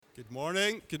Good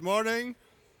morning. Good morning.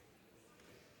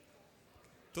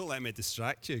 Don't let me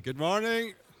distract you. Good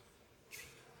morning.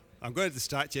 I'm going to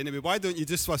distract you anyway. Why don't you,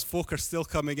 just as folk are still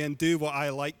coming in, do what I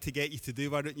like to get you to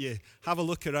do? Why don't you have a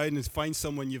look around and find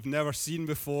someone you've never seen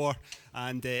before?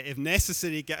 And if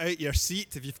necessary, get out your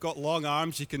seat. If you've got long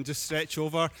arms, you can just stretch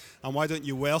over. And why don't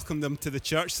you welcome them to the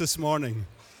church this morning?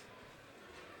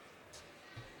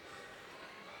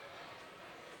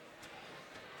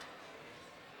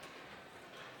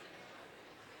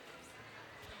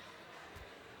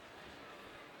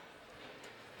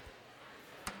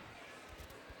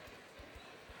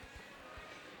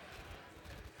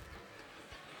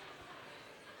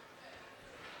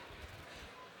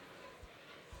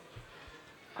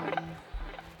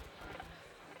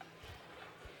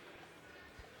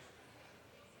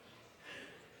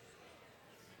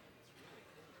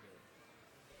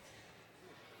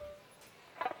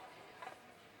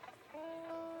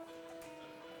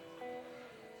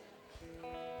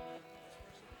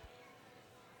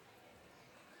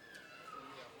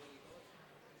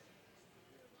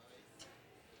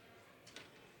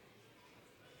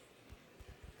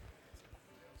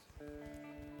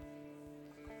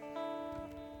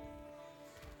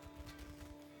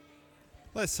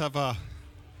 Let's have a...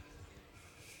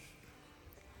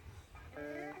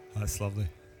 That's lovely.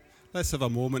 Let's have a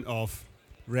moment of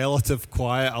relative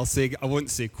quiet. I won't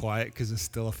say quiet because there's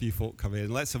still a few folk coming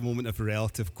in. Let's have a moment of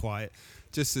relative quiet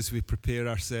just as we prepare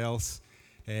ourselves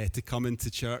to come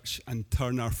into church and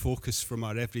turn our focus from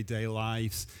our everyday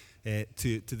lives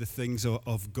to the things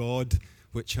of God,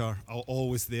 which are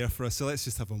always there for us. So let's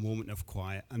just have a moment of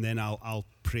quiet, and then I'll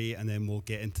pray, and then we'll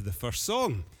get into the first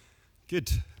song. Good.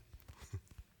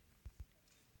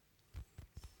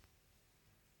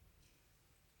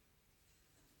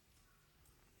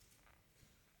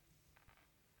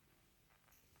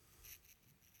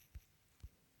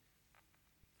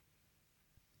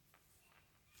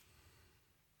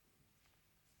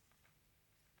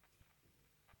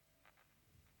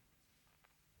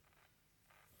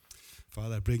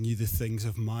 Father, I bring you the things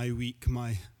of my week,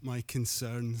 my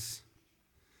concerns.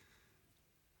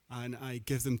 And I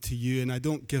give them to you, and I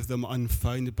don't give them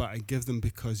unfounded, but I give them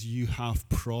because you have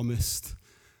promised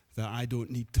that I don't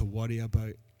need to worry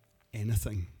about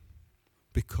anything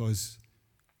because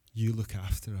you look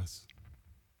after us.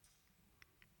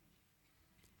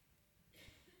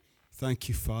 Thank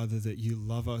you, Father, that you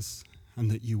love us and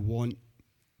that you want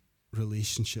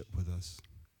relationship with us.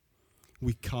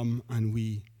 We come and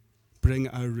we bring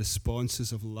our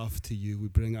responses of love to you. We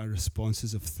bring our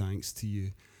responses of thanks to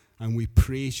you. And we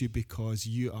praise you because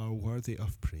you are worthy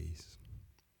of praise.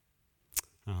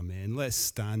 Amen. Let's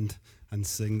stand and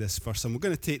sing this first. And we're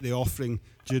going to take the offering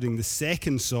during the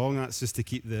second song. That's just to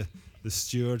keep the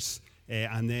stewards.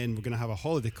 And then we're going to have a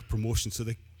holiday promotion so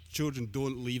the children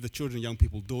don't leave. The children and young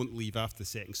people don't leave after the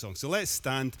second song. So let's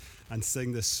stand and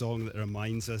sing this song that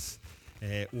reminds us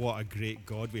what a great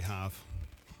God we have.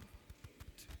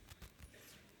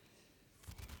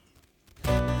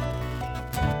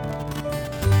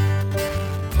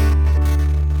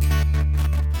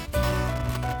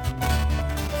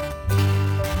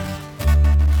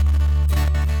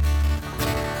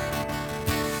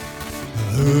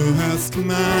 Who has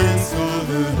commands all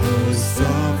the hosts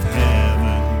of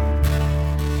heaven?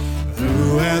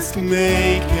 Who has to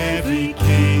make every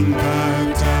king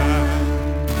bow down?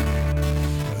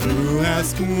 Who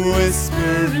has to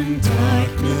whisper and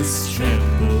darkness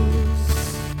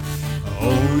trembles?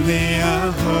 Only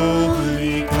a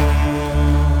holy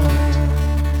God.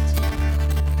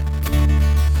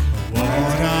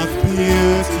 What hath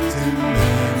beauty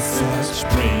demands such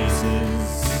praises?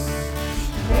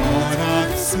 What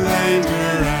of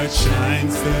splendor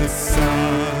outshines the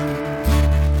sun?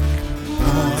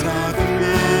 What of the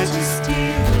majesty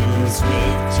rules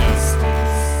with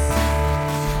justice?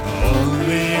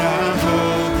 Only a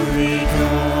holy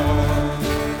God.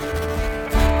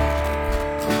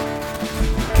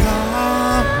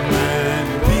 Come and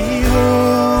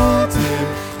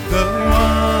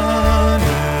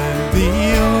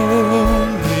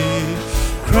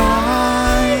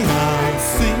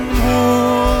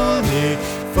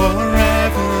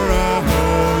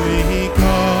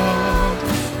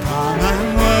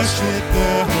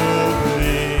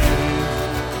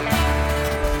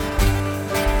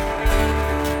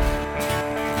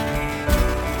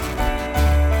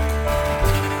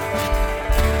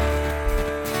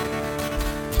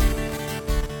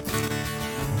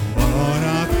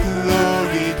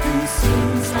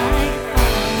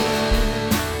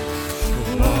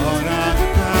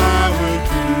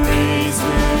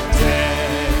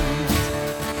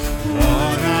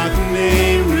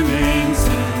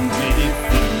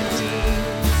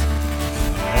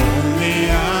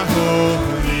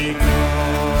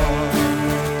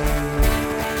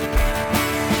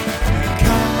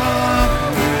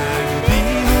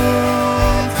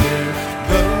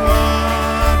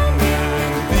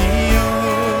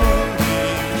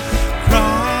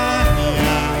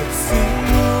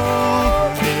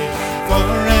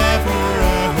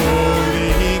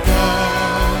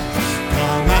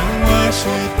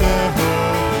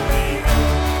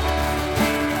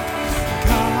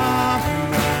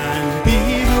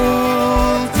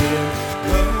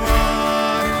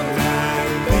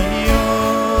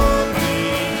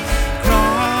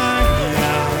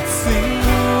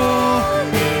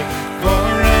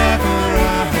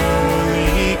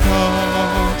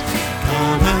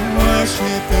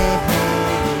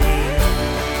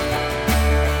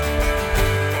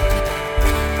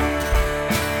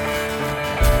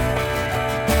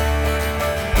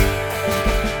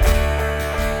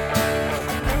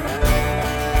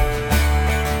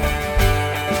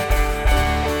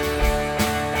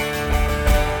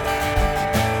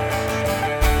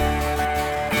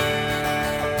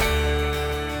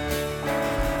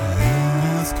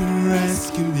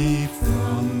rescue me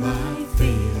from my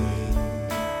failing?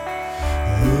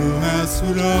 Who else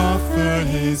would offer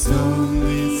his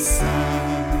only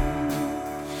Son?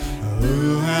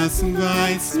 Who else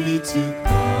invites me to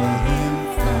call him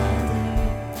Father?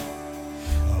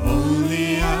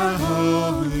 Only a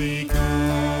holy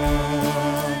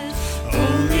God,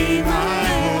 only my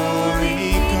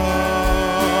holy God.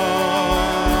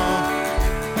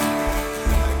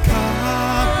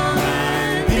 Come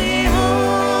and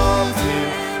behold him,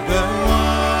 the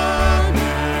one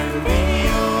and the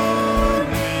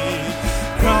only.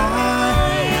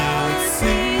 Cry out,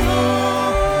 sing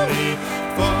holy,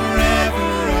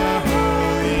 forever a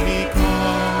holy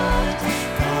God.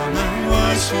 Come and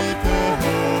worship the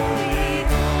holy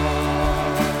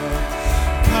God.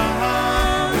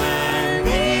 Come and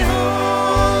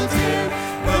behold him,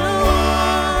 the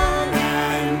one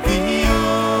and the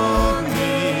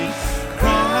only.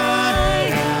 Cry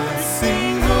out,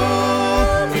 sing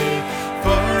holy,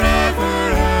 forever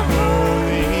a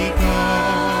holy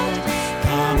God.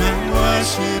 Come and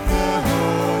worship the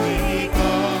holy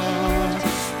God.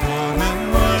 Come and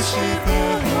worship the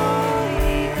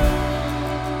holy God.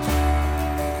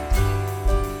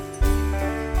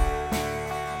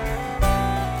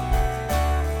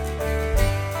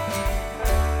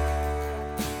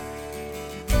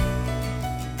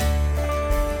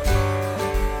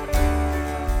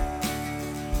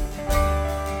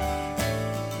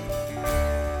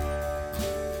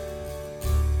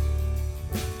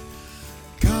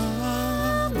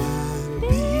 Come and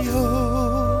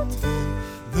behold him,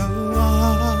 the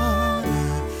one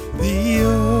and the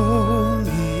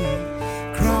only.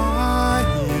 Cry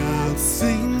out,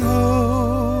 sing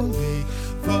holy,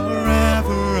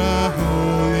 forever a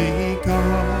holy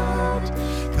God.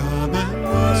 Come and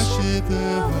worship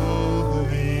the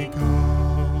holy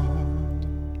God.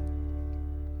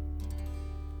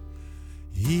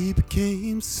 He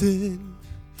became sin,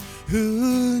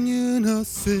 who knew no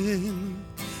sin,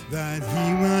 that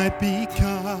he might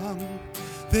become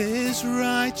this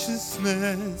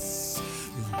righteousness.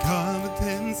 He covered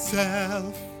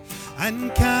himself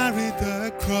and carried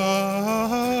the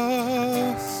cross.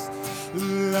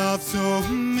 Love so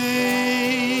amazing,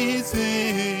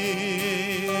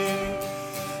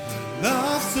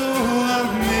 love so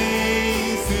amazing.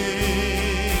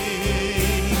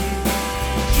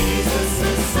 Jesus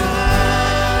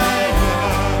Messiah,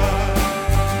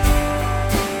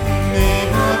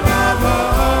 name above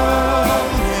all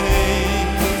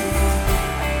names,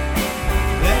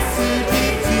 blessed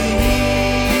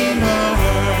Redeemer,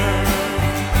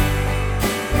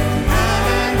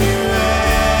 Emmanuel,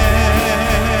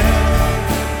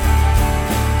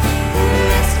 who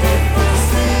rescued for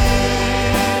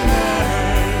sinners,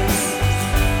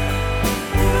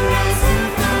 rising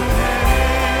from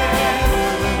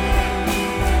heaven.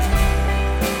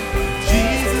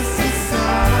 Jesus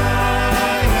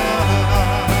Messiah,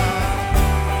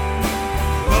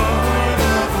 Lord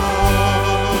of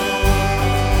all.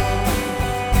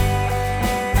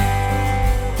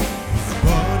 His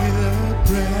body the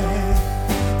bread,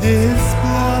 his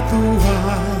blood the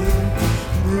wine,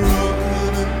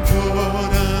 broken and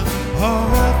torn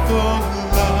apart for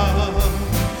love.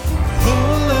 The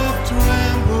whole earth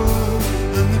trembled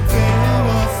and the veil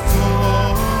was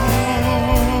torn.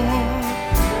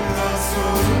 Love so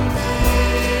amazing,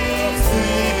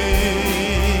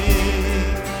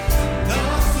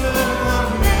 love so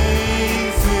amazing.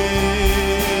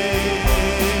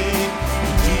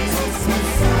 Jesus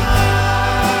Messiah,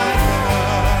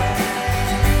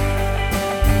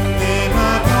 name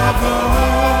above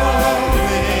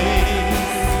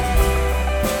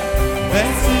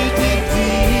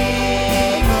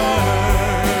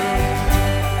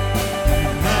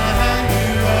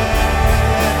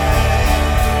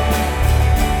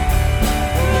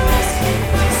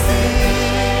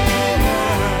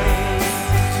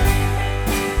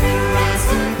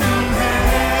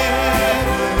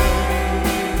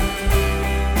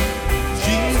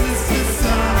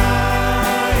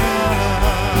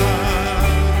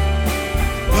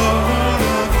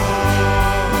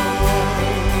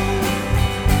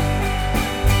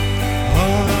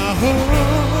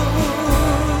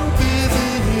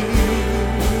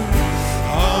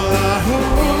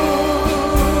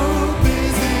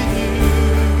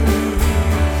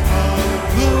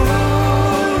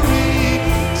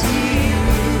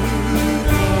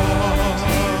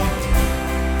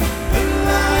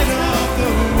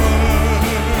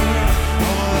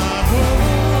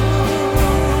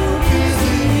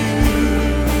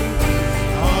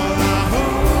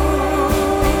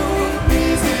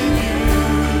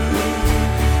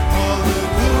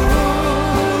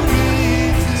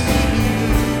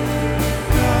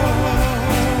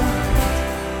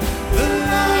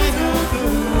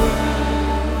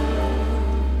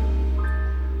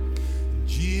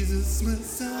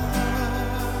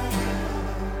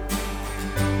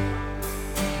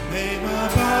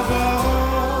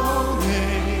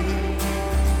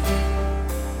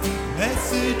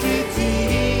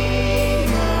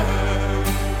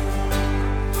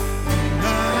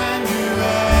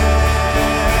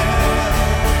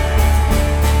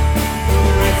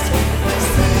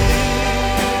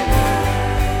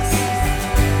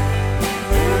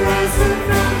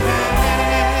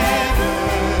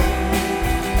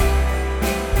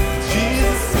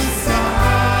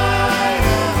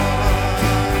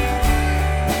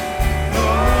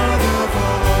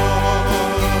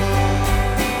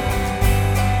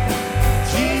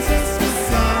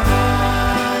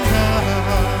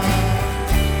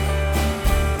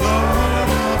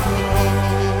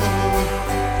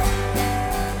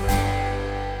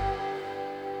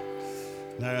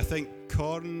think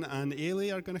Corn and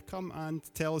Ailey are going to come and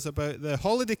tell us about the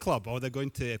Holiday Club, or they're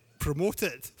going to promote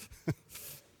it.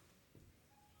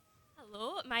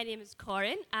 Hello, my name is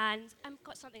Corin, and I've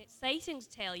got something exciting to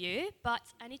tell you, but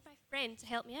I need my friend to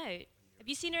help me out. Have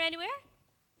you seen her anywhere?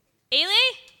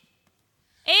 Ailey?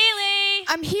 Ailey!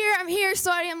 I'm here.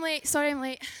 Sorry, I'm late.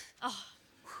 Oh.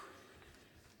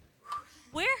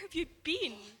 Where have you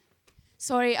been?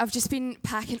 Sorry, I've just been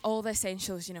packing all the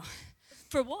essentials,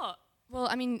 For what? Well,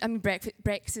 I mean,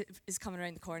 Brexit is coming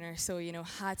around the corner, so,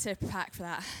 had to pack for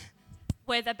that.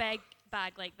 With a big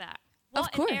bag like that? Of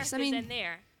What course, on earth is in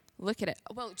there? Look at it.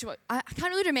 Well, I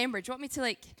can't really remember. Do you want me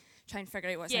to, try and figure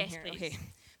out what's in Yes, here? please. Okay.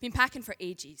 Been packing for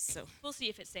ages, so. We'll see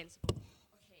if it's sensible.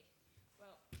 Okay.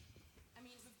 Well, I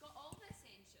mean, we've got all the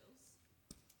essentials,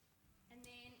 and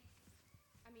then,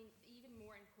 even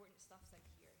more important stuff's in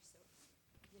here, so,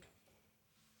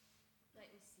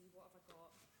 Let me see, what have I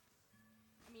got?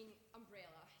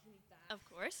 Umbrella, you need that. Of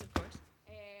course.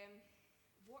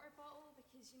 Water bottle,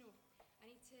 because, I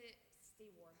need to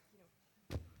stay warm,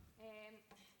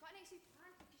 Got a nice new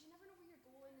plant, because you never know where you're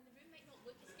going, and the room might not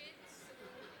look as good, so,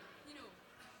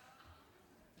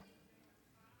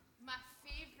 My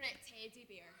favourite teddy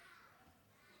bear.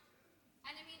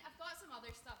 And I've got some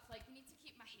other stuff, we need to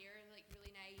keep my hair,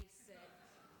 really nice,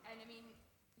 and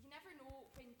you never know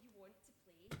when you want to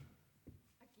play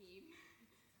a game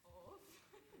of...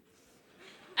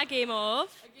 A game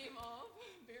of? A game of...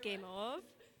 Game of?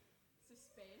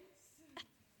 Suspense.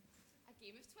 A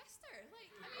game of Twister.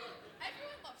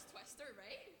 Everyone loves Twister,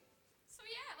 right? So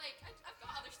yeah, I've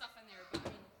got other stuff in there, but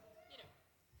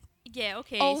Yeah,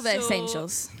 okay. all the so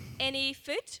essentials. Any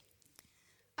food?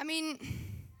 I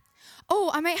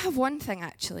might have one thing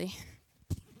actually.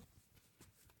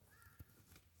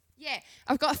 Yeah,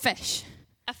 I've got a fish.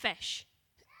 A fish?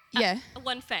 Yeah.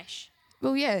 One fish?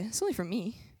 Well, yeah, it's only for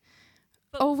me.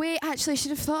 But Oh wait, actually, I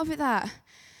should have thought about that.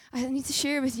 I need to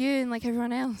share with you and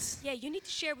everyone else. Yeah, you need to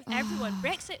share with everyone.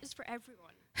 Brexit is for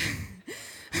everyone.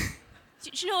 do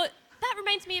you know, that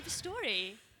reminds me of a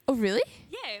story. Oh really?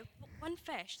 Yeah, one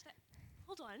fish.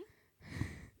 Hold on.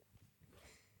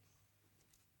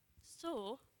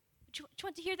 So, do you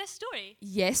want to hear this story?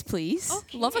 Yes, please.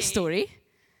 Okay. Love a story.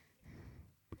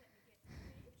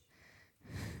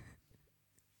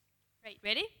 Right,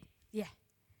 ready? Yeah.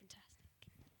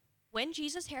 Fantastic. When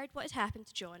Jesus heard what had happened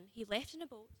to John, he left in a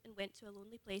boat and went to a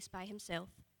lonely place by himself.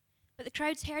 But the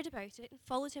crowds heard about it and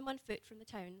followed him on foot from the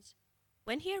towns.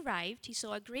 When he arrived, he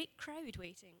saw a great crowd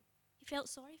waiting. He felt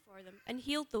sorry for them and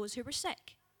healed those who were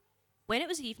sick. When it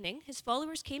was evening, his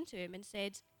followers came to him and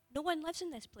said, "No one lives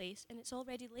in this place, and it's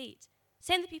already late.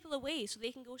 Send the people away so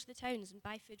they can go to the towns and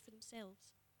buy food for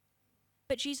themselves."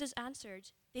 But Jesus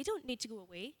answered, "They don't need to go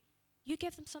away. You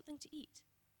give them something to eat."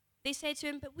 They said to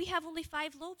him, "But we have only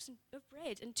 5 loaves of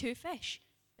bread and 2 fish.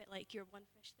 A bit like your one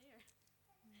fish there.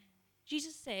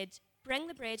 Jesus said, "Bring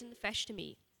the bread and the fish to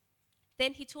me."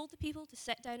 Then he told the people to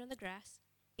sit down on the grass.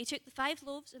 He took the 5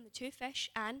 loaves and the 2 fish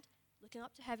and, looking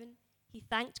up to heaven, he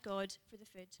thanked God for the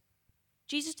food.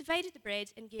 Jesus divided the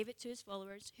bread and gave it to his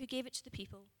followers, who gave it to the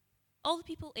people. All the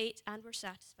people ate and were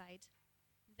satisfied.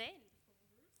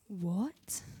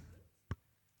 What?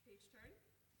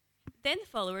 Then the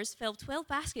followers filled 12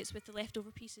 baskets with the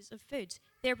leftover pieces of food.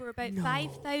 There were about No.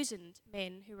 5,000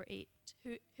 men who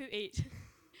ate.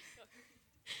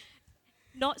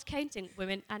 Not counting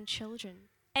women and children.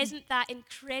 Isn't that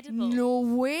incredible? No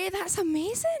way, that's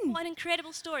amazing. What an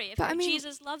incredible story of But how I mean-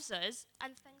 Jesus loves us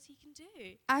and things he can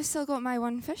do. I've still got my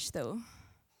one fish though.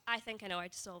 I think I know how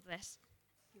to solve this.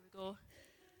 Here we go.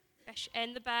 Fish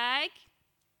in the bag.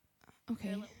 Okay.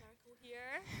 A little miracle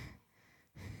here.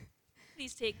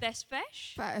 Please take this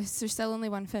fish. But there's still only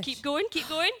one fish. Keep going, keep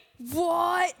going.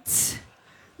 What?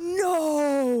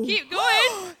 No. Keep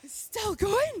going. It's still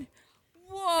going.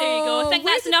 Whoa. There you go. Think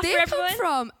Where that's did enough they for come everyone?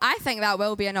 from? I think that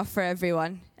will be enough for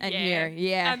everyone in here.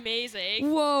 Yeah.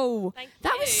 Amazing. Whoa. Thank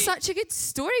That was you. such a good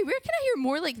story. Where can I hear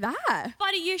more like that?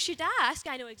 Buddy, you should ask.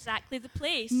 I know exactly the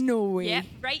place. No way. Yep,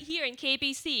 right here in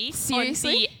KBC.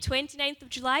 Seriously? On the 29th of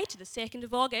July to the 2nd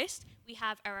of August, we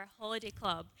have our holiday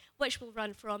club, which will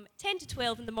run from 10 to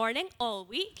 12 in the morning all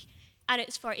week, and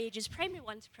it's for ages primary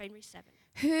 1 to primary 7.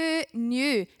 Who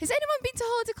knew? Has anyone been to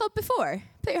Holiday Club before?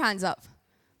 Put your hands up.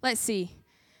 Let's see.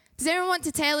 Does anyone want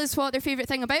to tell us what their favourite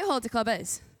thing about Holiday Club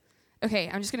is? Okay,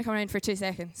 I'm just going to come around for 2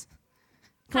 seconds.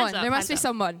 Come Hands on, up, there must be hands up.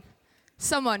 someone.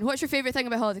 Someone, what's your favourite thing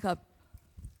about Holiday Club?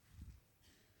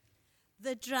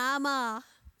 The drama.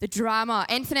 The drama.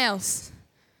 Anything else?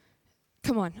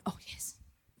 Come on. Oh, yes.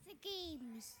 The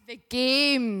games. The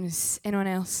games. Anyone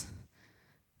else?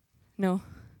 No?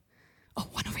 Oh,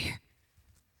 one over here.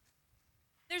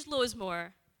 There's loads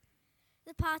more.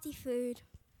 The party food.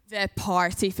 The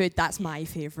party food, that's my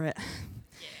favourite.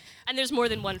 And there's more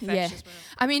than one fish Yeah. as well.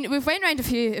 I mean, we've went around a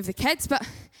few of the kids, but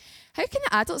how can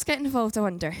the adults get involved, I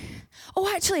wonder? Oh,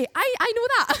 actually, I know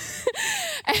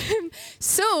that.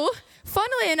 So,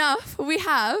 funnily enough, we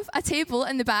have a table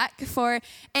in the back for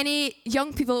any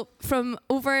young people from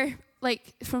over,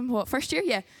 from what, first year?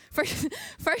 Yeah.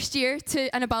 First year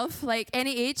to and above,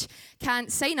 any age, can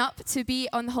sign up to be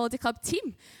on the Holiday Club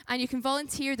team. And you can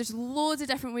volunteer. There's loads of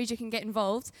different ways you can get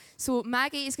involved. So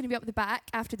Maggie is going to be up the back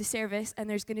after the service, and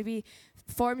there's going to be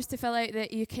forms to fill out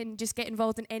that you can just get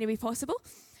involved in any way possible.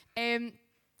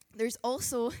 There's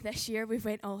also, this year, we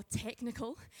went all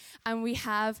technical, and we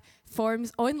have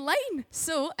forms online.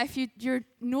 So if you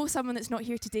know someone that's not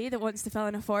here today that wants to fill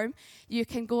in a form, you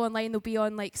can go online. They'll be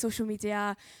on social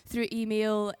media, through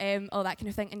email, all that kind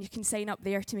of thing, and you can sign up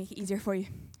there to make it easier for you.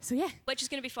 So yeah. Which is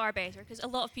going to be far better, because a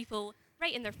lot of people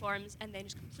write in their forms and then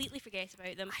just completely forget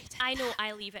about them. I know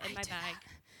I leave it in my bag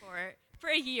for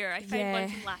a year. I found one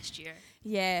from last year.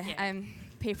 Yeah.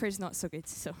 Paper's not so good.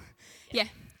 So yeah,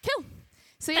 cool.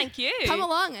 So yeah, thank you. Come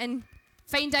along and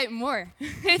find out more.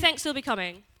 Who thinks they'll be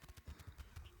coming?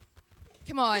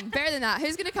 Come on, better than that.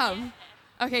 Who's going to come?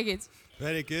 Okay, good.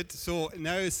 Very good. So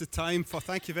now is the time for,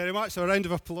 thank you very much, a round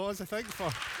of applause, I think,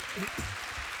 for...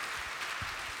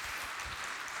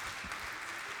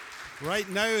 Right,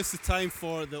 now is the time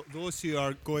for those who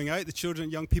are going out, the children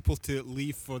and young people, to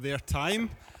leave for their time.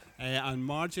 And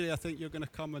Marjorie, I think you're going to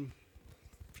come and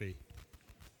pray.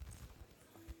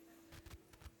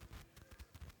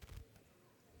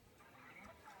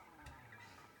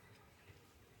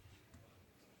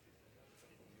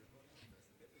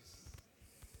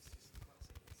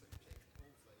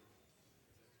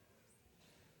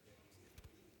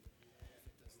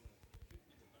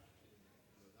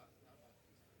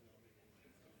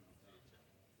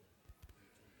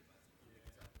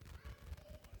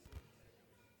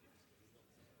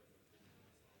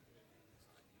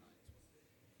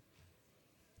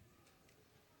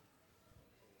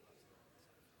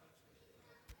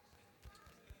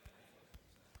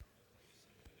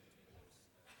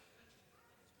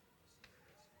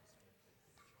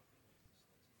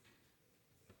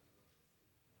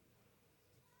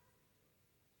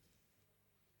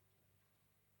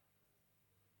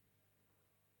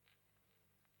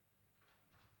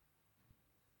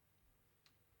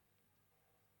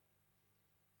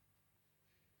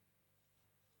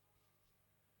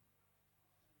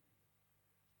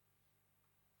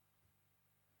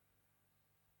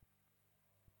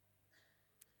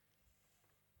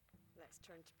 Let's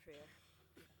turn to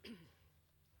prayer.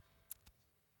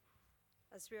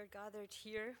 As we are gathered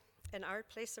here in our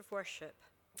place of worship,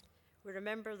 we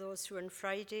remember those who on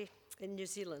Friday in New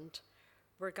Zealand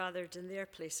were gathered in their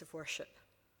place of worship.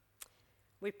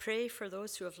 We pray for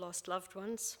those who have lost loved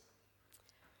ones,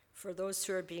 for those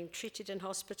who are being treated in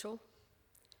hospital,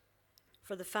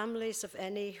 for the families of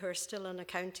any who are still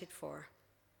unaccounted for,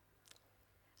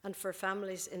 and for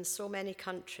families in so many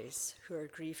countries who are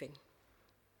grieving.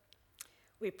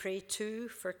 We pray too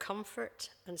for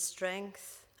comfort and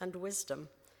strength and wisdom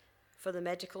for the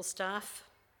medical staff,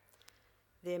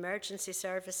 the emergency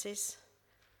services,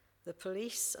 the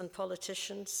police and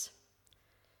politicians,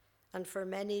 and for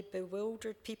many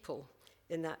bewildered people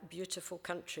in that beautiful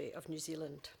country of New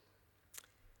Zealand.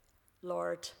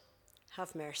 Lord,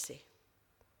 have mercy.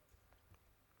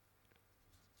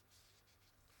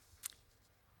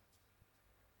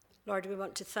 Lord, we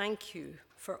want to thank you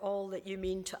for all that you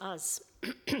mean to us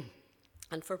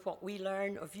and for what we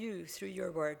learn of you through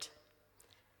your word.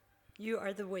 You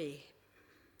are the way.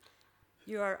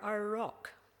 You are our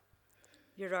rock.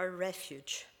 You're our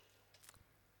refuge.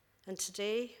 And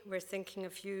today we're thinking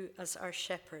of you as our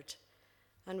shepherd,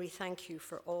 and we thank you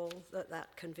for all that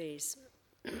that conveys.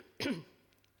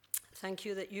 Thank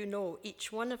you that you know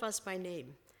each one of us by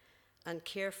name and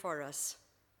care for us.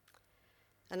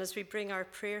 And as we bring our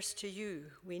prayers to you,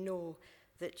 we know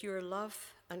that your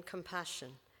love and compassion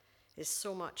is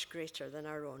so much greater than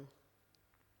our own.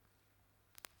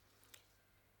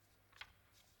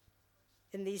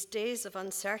 In these days of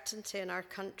uncertainty in our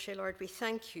country, Lord, we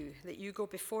thank you that you go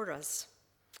before us,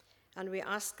 and we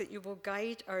ask that you will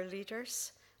guide our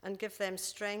leaders and give them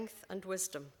strength and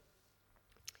wisdom.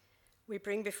 We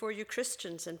bring before you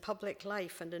Christians in public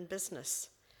life and in business,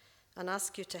 and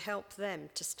ask you to help them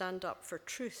to stand up for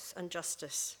truth and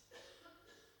justice.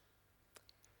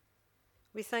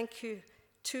 We thank you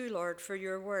too, Lord, for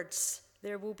your words.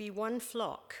 There will be one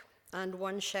flock and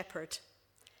one shepherd.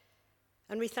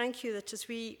 And we thank you that as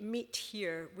we meet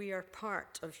here, we are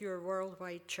part of your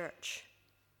worldwide church.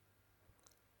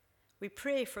 We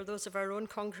pray for those of our own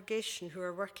congregation who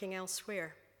are working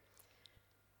elsewhere.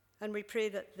 And we pray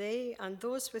that they and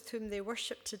those with whom they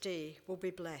worship today will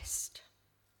be blessed.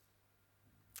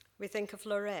 We think of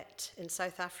Lorette in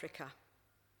South Africa,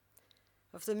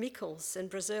 of the Mikkels in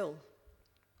Brazil,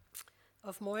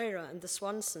 of Moira and the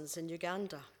Swansons in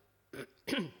Uganda,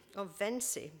 of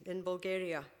Venci in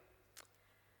Bulgaria,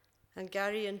 and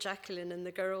Gary and Jacqueline and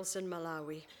the girls in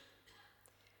Malawi.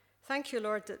 Thank you,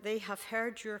 Lord, that they have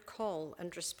heard your call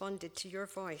and responded to your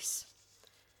voice.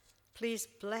 Please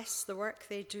bless the work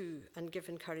they do and give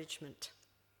encouragement.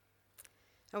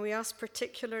 And we ask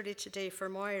particularly today for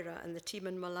Moira and the team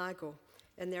in Malago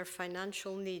in their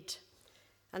financial need.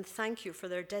 And thank you for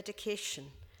their dedication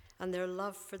and their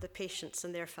love for the patients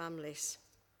and their families.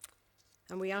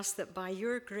 And we ask that by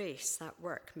your grace that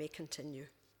work may continue.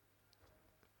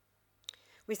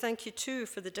 We thank you too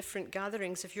for the different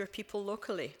gatherings of your people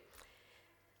locally.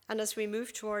 And as we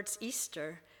move towards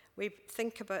Easter, we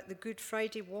think about the Good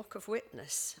Friday Walk of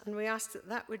Witness, and we ask that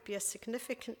that would be a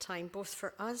significant time both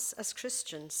for us as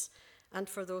Christians and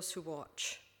for those who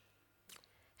watch.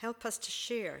 Help us to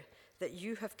share that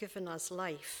you have given us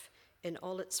life in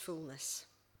all its fullness.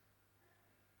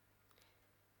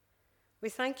 We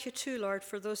thank you too, Lord,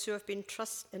 for those who have been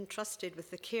entrusted with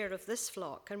the care of this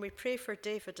flock, and we pray for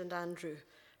David and Andrew,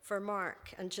 for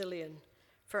Mark and Gillian,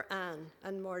 for Anne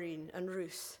and Maureen and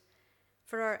Ruth,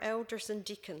 for our elders and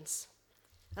deacons,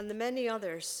 and the many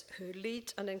others who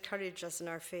lead and encourage us in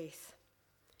our faith.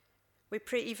 We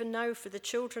pray even now for the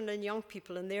children and young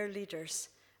people and their leaders,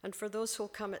 and for those who will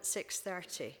come at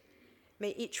 6:30.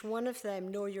 May each one of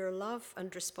them know your love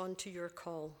and respond to your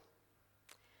call.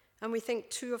 And we think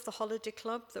too of the holiday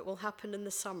club that will happen in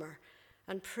the summer,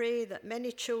 and pray that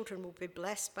many children will be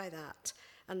blessed by that,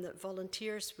 and that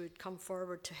volunteers would come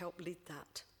forward to help lead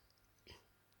that.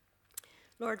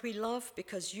 Lord, we love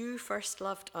because you first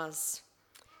loved us,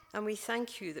 and we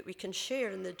thank you that we can share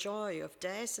in the joy of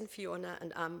Des and Fiona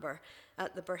and Amber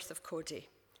at the birth of Cody.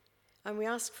 And we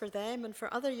ask for them and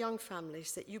for other young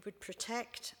families that you would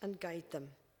protect and guide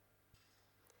them.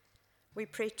 We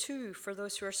pray too for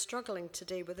those who are struggling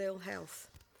today with ill health,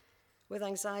 with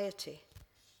anxiety,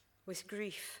 with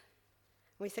grief.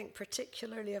 We think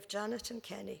particularly of Janet and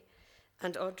Kenny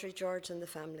and Audrey, George and the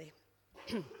family.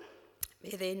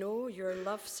 May they know your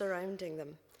love surrounding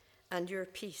them and your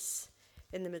peace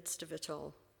in the midst of it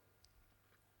all.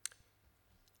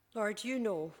 Lord, you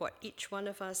know what each one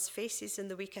of us faces in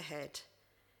the week ahead,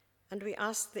 and we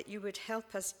ask that you would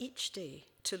help us each day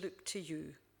to look to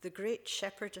you, the great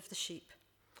shepherd of the sheep,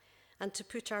 and to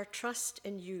put our trust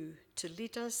in you to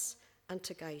lead us and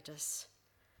to guide us.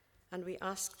 And we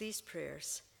ask these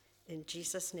prayers in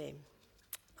Jesus' name.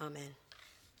 Amen.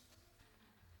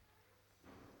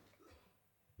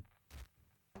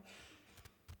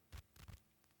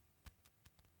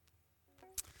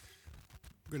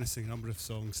 We're going to sing a number of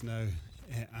songs now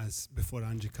as before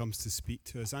Andrew comes to speak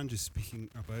to us. Andrew's speaking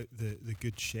about the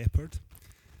Good Shepherd,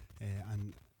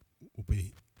 and it'll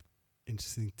be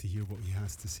interesting to hear what he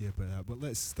has to say about that. But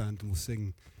let's stand and we'll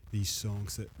sing these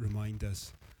songs that remind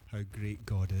us how great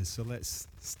God is. So let's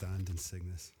stand and sing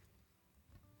this.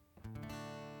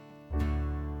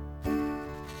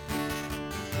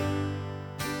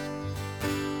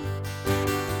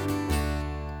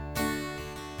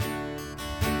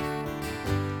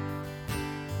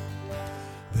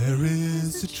 There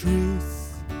is a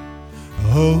truth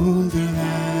older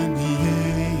than the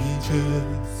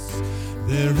ages.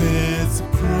 There is a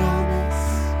promise,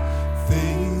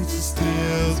 things are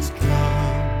still to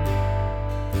come.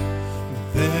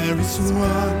 There is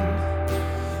one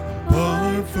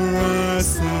born for our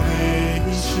salvation,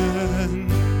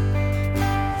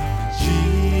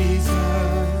 Jesus.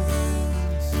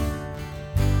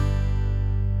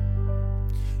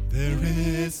 There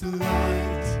is a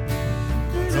light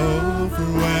that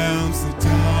overwhelms the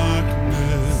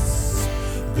darkness.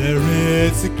 There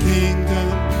is a kingdom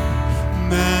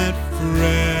that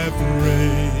forever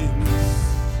reigns.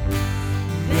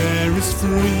 There is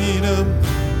freedom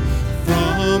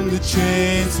from the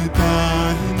chains that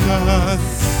bind us.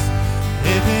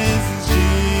 It is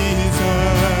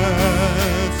Jesus,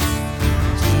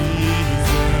 Jesus,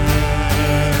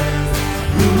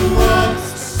 who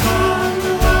walks on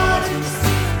the waters,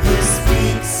 who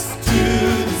speaks to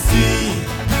the sea,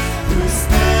 who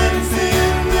stands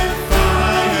in the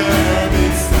fire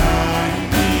beside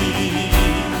me.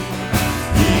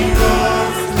 He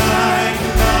roars like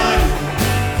a lion,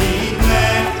 he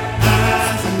bled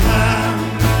as a lamb,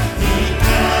 he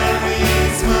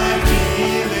carries my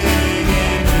healing.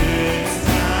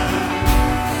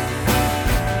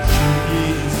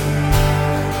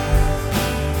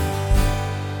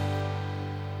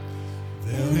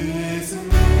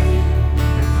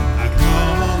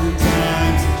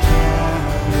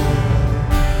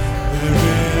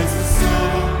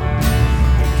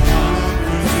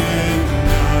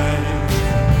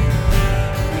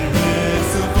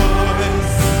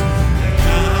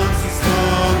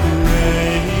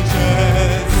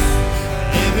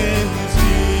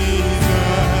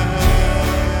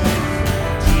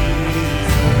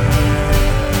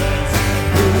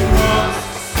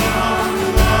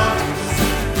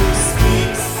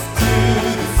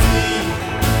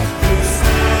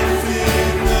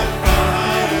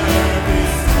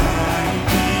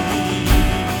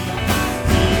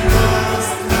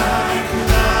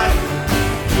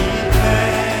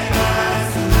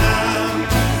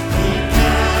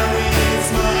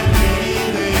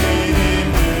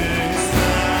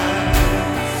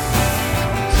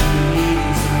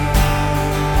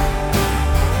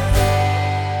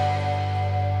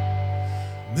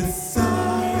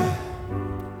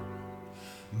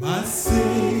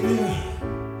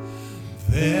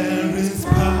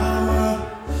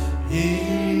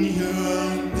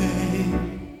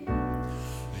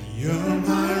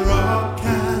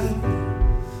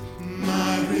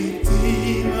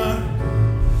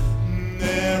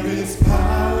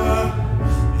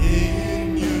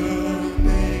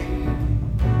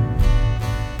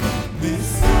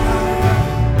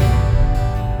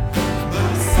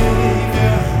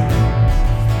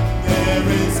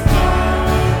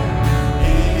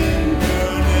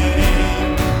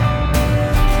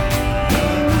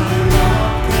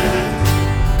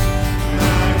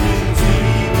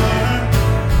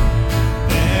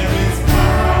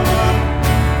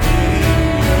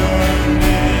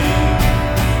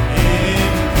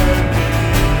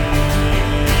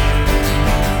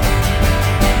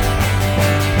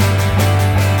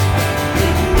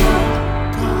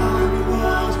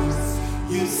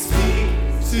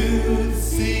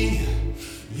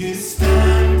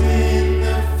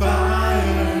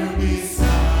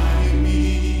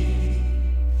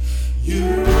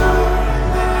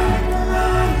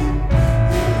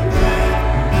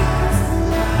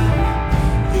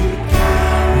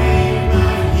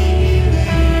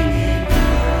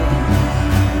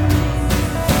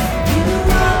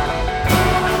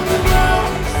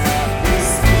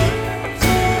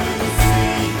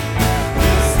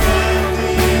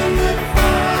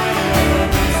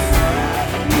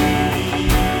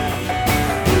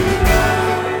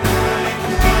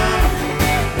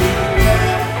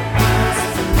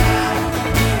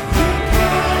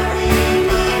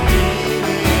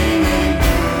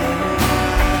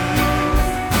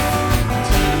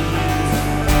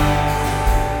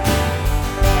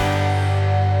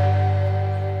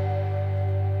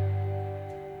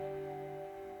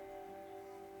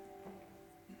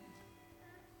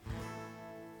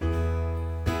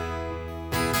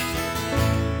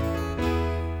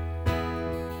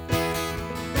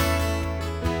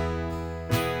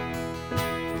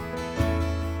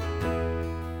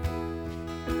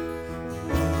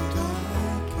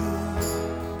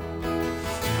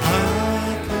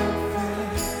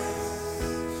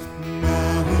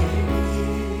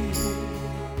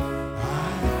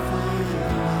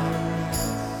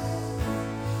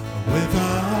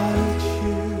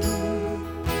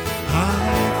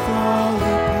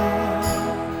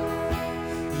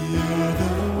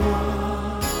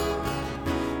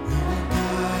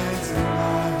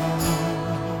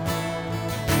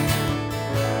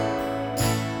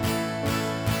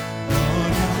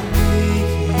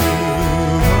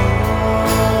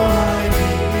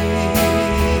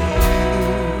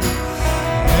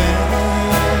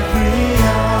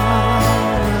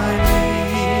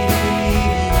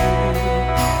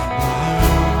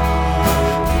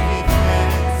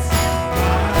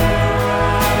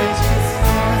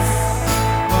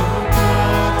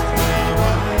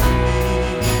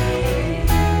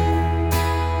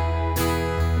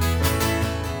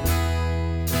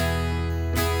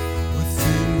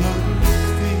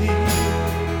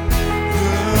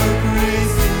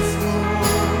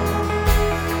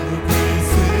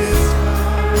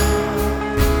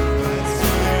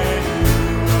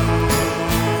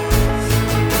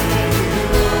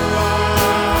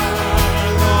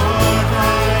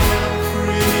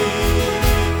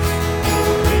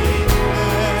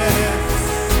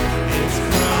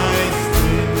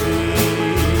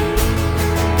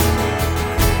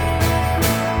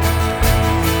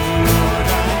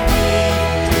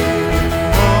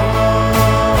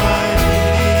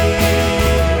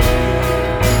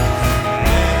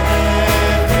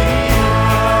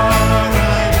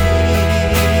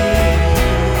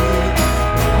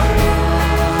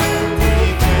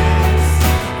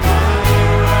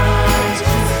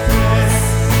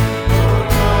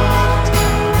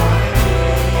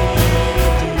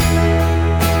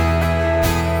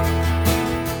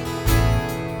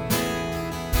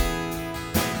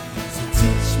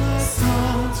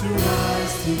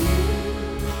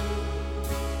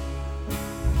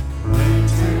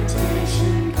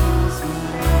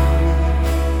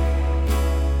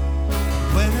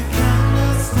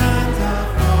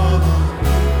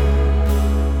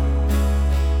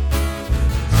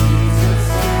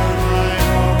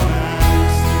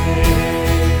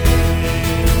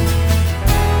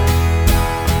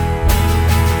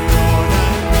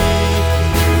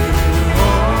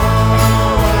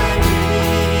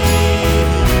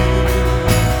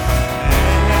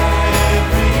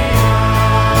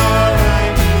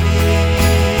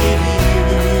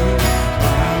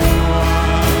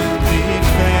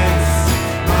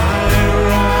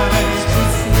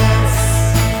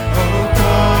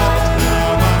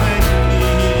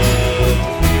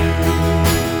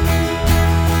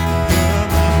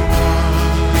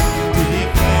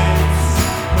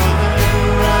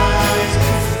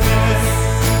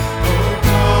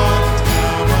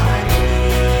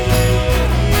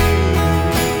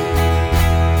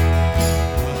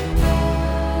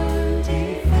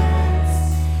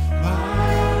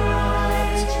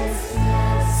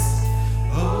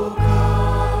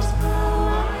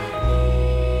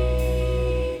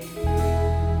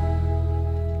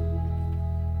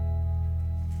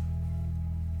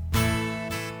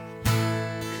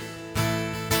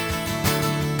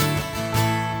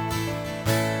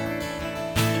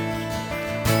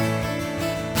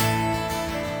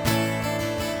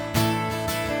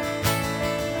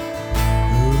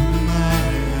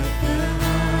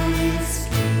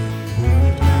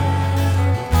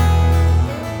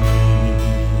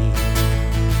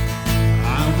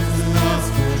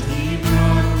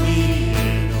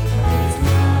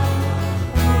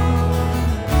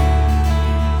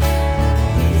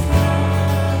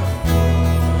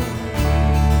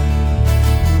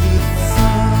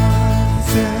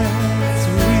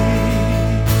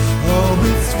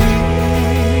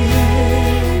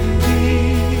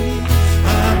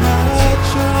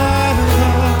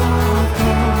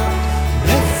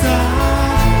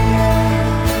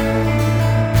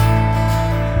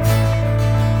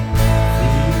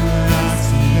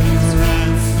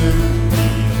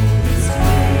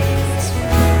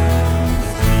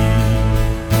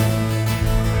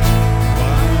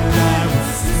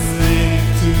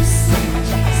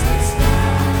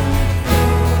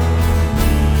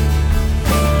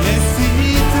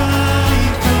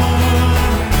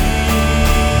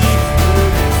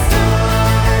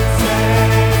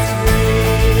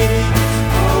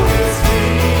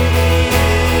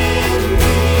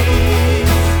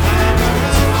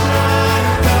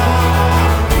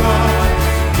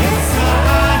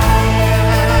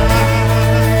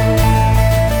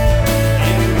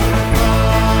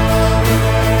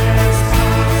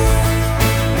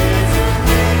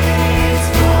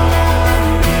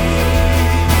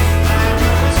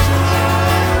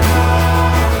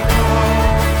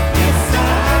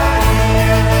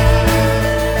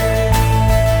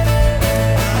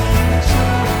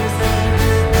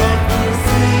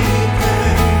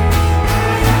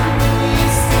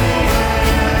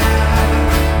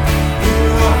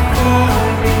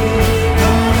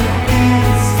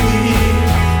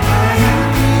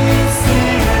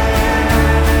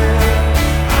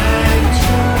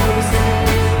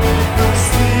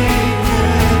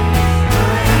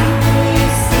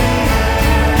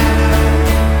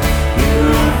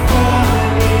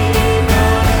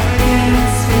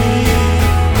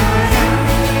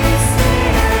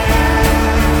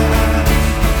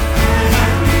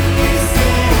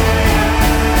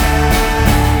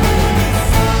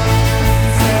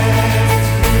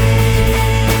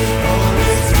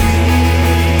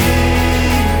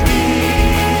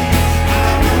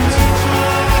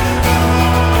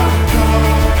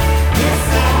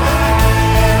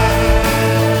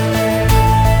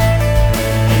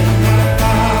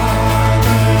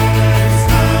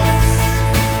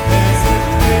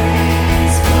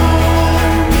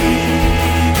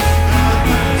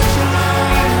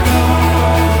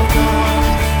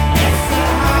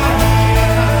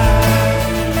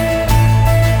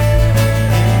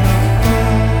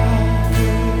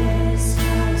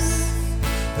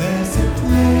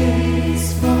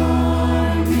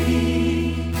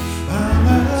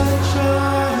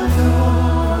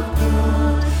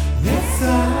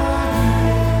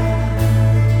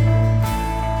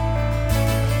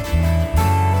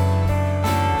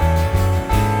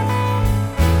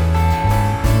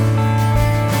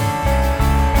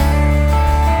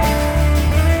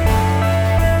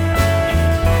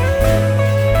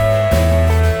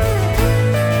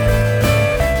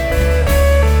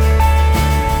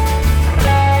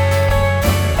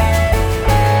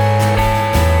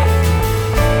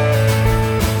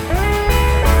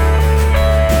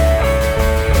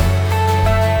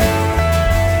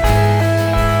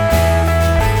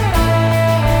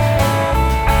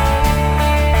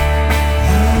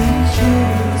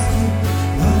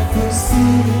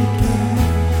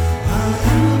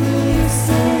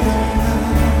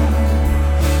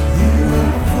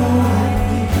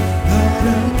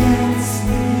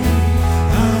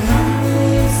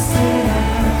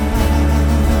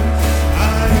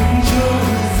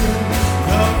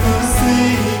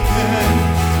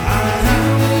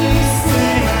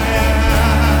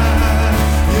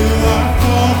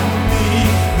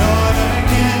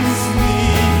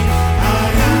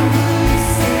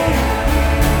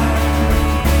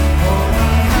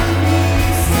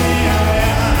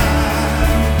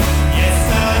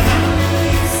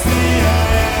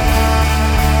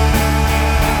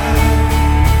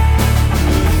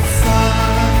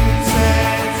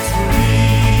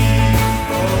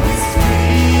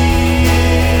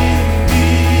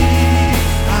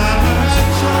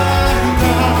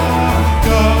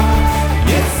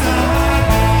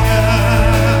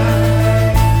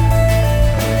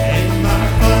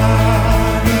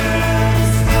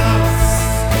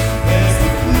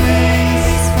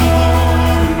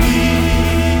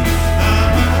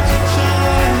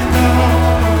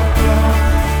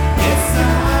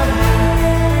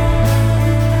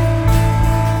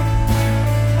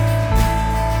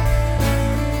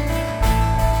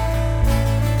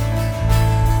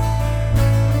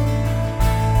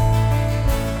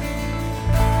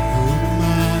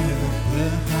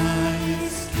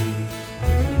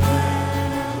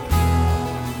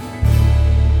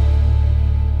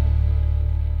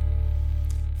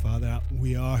 that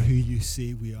we are who you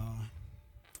say we are.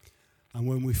 And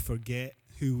when we forget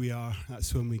who we are,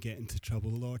 that's when we get into trouble.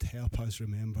 Lord, help us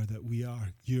remember that we are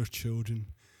your children.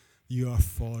 You are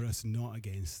for us, not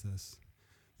against us.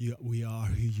 We are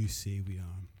who you say we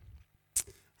are.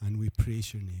 And we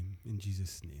praise your name in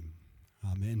Jesus' name.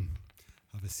 Amen.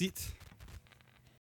 Have a seat.